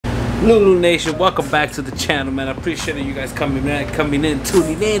Lulu Nation, welcome back to the channel, man. I appreciate you guys coming in,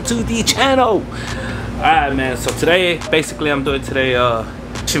 tuning in to the channel. Alright, man, so today, basically I'm doing today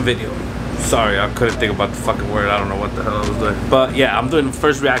reaction video. Sorry, I couldn't think about the fucking word. I don't know what the hell I was doing. But yeah, I'm doing the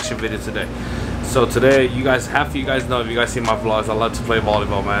first reaction video today. So today, you guys, half of you guys know, if you guys see my vlogs, I love to play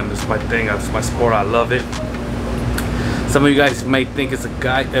volleyball, man. This is my thing, it's my sport, I love it. Some of you guys may think it's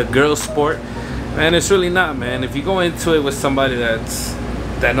a girl sport. Man, it's really not, man. If you go into it with somebody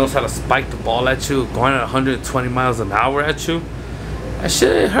that knows how to spike the ball at you, going at 120 miles an hour at you, that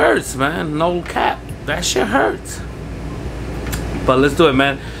shit, it hurts, man. No cap, that shit hurts. But let's do it,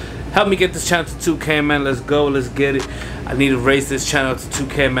 man. Help me get this channel to 2K, man. Let's go, let's get it. I need to raise this channel to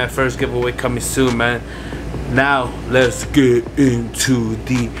 2K, man. First giveaway coming soon, man. Now let's get into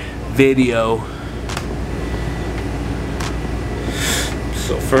the video.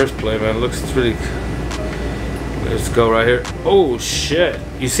 So first play, man, looks really. Let's go right here. Oh shit!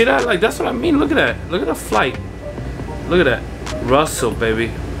 You see that? Like, that's what I mean. Look at that. Look at the flight. Look at that. Russell,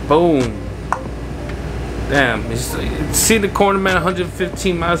 baby. Boom. Damn. See the corner, man.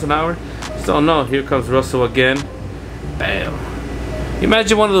 115 miles an hour. So no. Here comes Russell again. Bam. You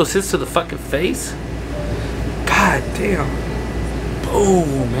imagine one of those hits to the fucking face? God damn.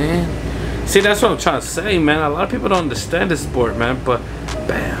 Boom, man. See, that's what I'm trying to say, man. A lot of people don't understand this sport, man. But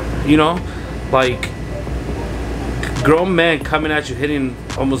bam. You know, like, grown man coming at you hitting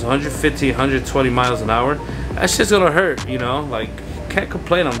almost 150, 120 miles an hour, that shit's gonna hurt, you know. Like, can't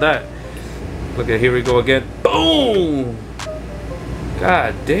complain on that. Look at, here we go again. Boom.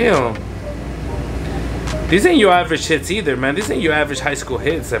 God damn. These ain't your average hits either, man. These ain't your average high school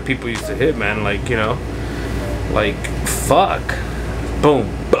hits that people used to hit, man. Like, you know, like, fuck. Boom,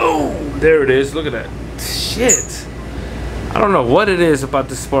 boom. There it is. Look at that shit. I don't know what it is about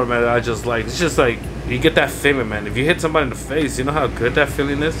this sport, man, that I just like. It's just like, you get that feeling, man. If you hit somebody in the face, you know how good that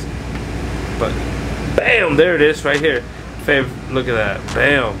feeling is? But, bam, there it is right here. Fave, look at that.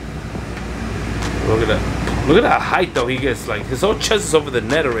 Bam. Look at that. Look at that height, though, he gets. Like, his whole chest is over the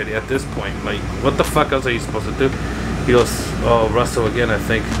net already at this point. Like, what the fuck else are you supposed to do? He goes, oh, Russell again, I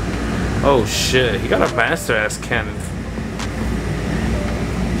think. Oh, shit. He got a master-ass cannon.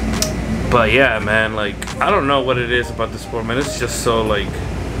 But, yeah, man, like, I don't know what it is about this sport, man. It's just so, like,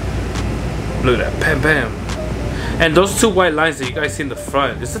 look at that, bam, bam. And those two white lines that you guys see in the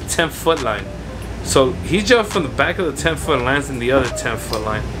front, it's a 10-foot line. So he jumped from the back of the 10-foot lines in the other 10-foot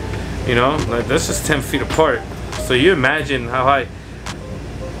line. You know, like, that's just 10 feet apart. So you imagine how high.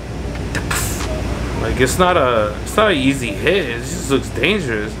 Like, it's not an easy hit. It just looks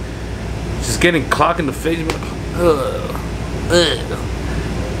dangerous. Just getting clocked in the face.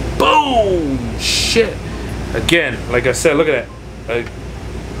 Boom! Shit. Again, like I said, look at that. Like,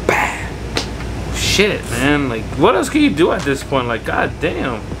 shit, man. Like, what else can you do at this point? Like, god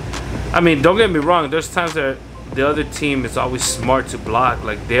damn. I mean, don't get me wrong, there's times that the other team is always smart to block.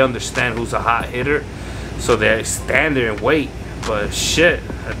 Like, they understand who's a hot hitter, so they stand there and wait. But shit,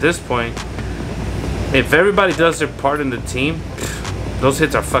 at this point, if everybody does their part in the team, those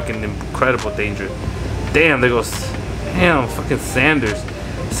hits are fucking incredible dangerous. Damn, there goes, damn, fucking Sanders.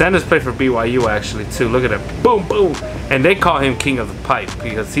 Sanders played for BYU actually too. Look at that, boom, boom. And they call him king of the pipe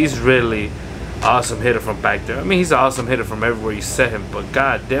because he's really awesome hitter from back there. I mean, he's an awesome hitter from everywhere you set him, but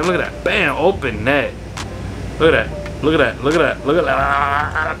god damn, look at that. Bam, open net. Look at that. Look at that. Look at that. Look at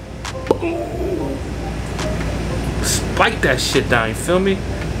that. Boom. Spike that shit down, you feel me?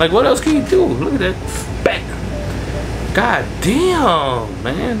 Like, what else can you do? Look at that. Bang. God damn,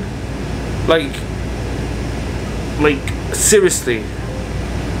 man. Like, seriously.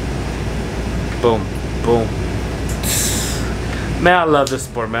 Boom. Boom. Man, I love this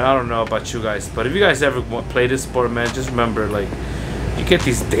sport, man. I don't know about you guys, but if you guys ever play this sport, man, just remember, like, you get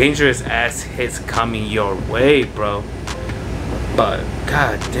these dangerous ass hits coming your way, bro. But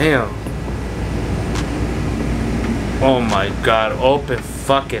god damn. Oh my god, open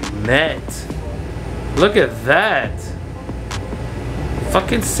fucking net. Look at that.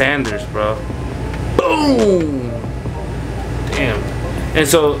 Fucking Sanders, bro. Boom. Damn. And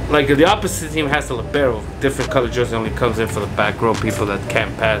so, like, the opposite team has the libero, different color jersey, only comes in for the back row people that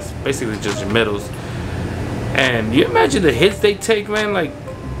can't pass, basically just your middles. And you imagine the hits they take, man. Like,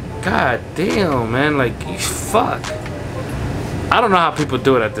 god damn, man. Like, fuck. I don't know how people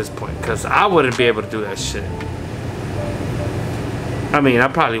do it at this point, because I wouldn't be able to do that shit. I mean, I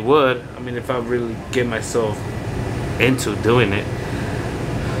probably would. I mean, if I really get myself into doing it.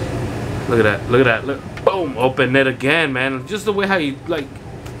 Look at that. Look at that. Look. Boom, open net again, man. Just the way how you, like,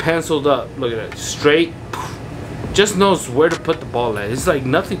 penciled up. Look at that. Straight. Just knows where to put the ball at. It's like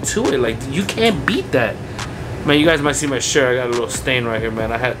nothing to it. Like, you can't beat that. Man, you guys might see my shirt. I got a little stain right here,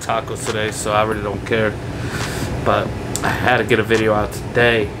 man. I had tacos today, so I really don't care. But I had to get a video out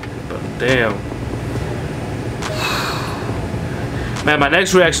today. But damn. Man, my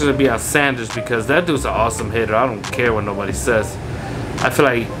next reaction would be on Sanders because that dude's an awesome hitter. I don't care what nobody says. I feel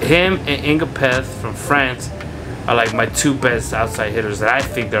like him and Ingapeth from France are like my two best outside hitters that I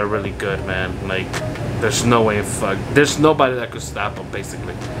think they're really good, man. Like, there's no way in fuck. There's nobody that could stop them,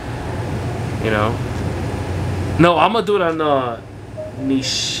 basically. You know? No, I'm gonna do it on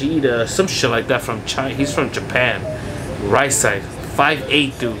Nishida, some shit like that from China. He's from Japan. Right side.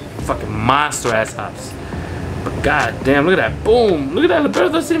 5'8", dude. Fucking monster ass hops. But god damn, look at that. Boom. Look at that.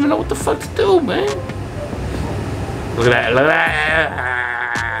 Liberto doesn't even know what the fuck to do, man. Look at that. Look at that.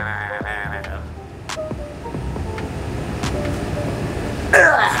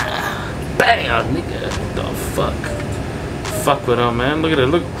 Bam, nigga. What the fuck? Fuck with him, man. Look at it.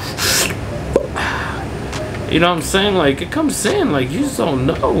 Look. You know what I'm saying? Like, it comes in. Like, you just don't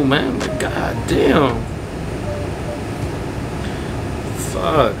know, man. Like, god damn.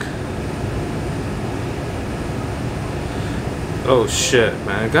 Fuck. Oh shit,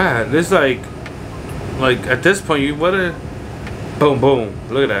 man. God, this like at this point you wanna boom boom.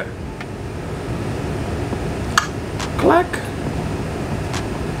 Look at that. Clack.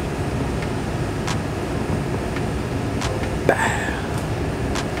 Bah.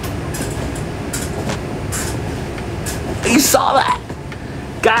 You saw that?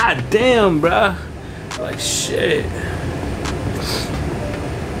 God damn, bruh. Like shit.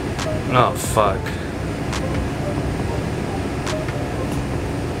 Oh fuck.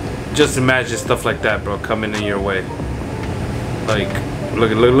 Just imagine stuff like that, bro, coming in your way. Like,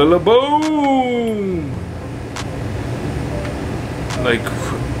 look, boom! Like,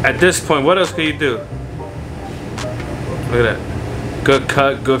 at this point, what else can you do? Look at that. Good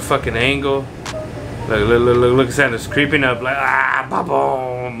cut, good fucking angle. Look at Sanders creeping up like, ah,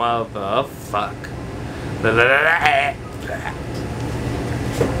 boom, motherfuck.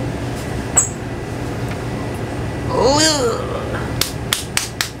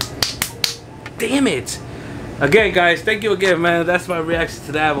 Damn it. Again, guys, thank you again, man. That's my reaction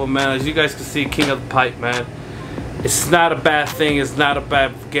to that one, man. As you guys can see, King of the Pipe, man. It's not a bad thing. It's not a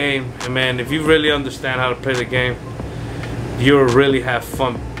bad game. And, man, if you really understand how to play the game, you'll really have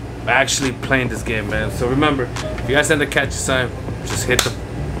fun actually playing this game, man. So remember, if you guys end to catch a sign, just hit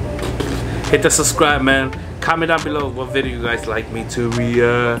the subscribe, man. Comment down below what video you guys like me to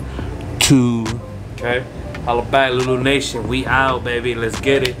react to. Okay? Holla back, Lulu Nation. We out, baby. Let's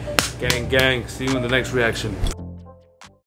get it. Gang, gang. See you in the next reaction.